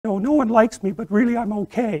no one likes me, but really I'm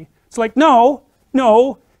okay. It's like, no,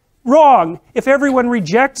 no, wrong. If everyone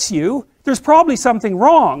rejects you, there's probably something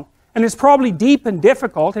wrong, and it's probably deep and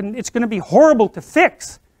difficult, and it's going to be horrible to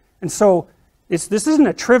fix. And so this isn't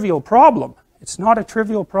a trivial problem. It's not a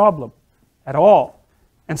trivial problem at all.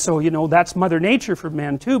 And so, you know, that's Mother Nature for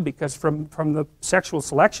men too, because from the sexual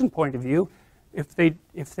selection point of view, if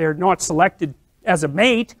they're not selected as a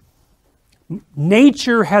mate,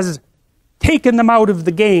 nature has taken them out of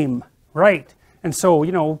the game, right? And so,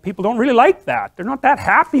 you know, people don't really like that. They're not that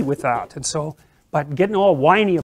happy with that. And so, but getting all whiny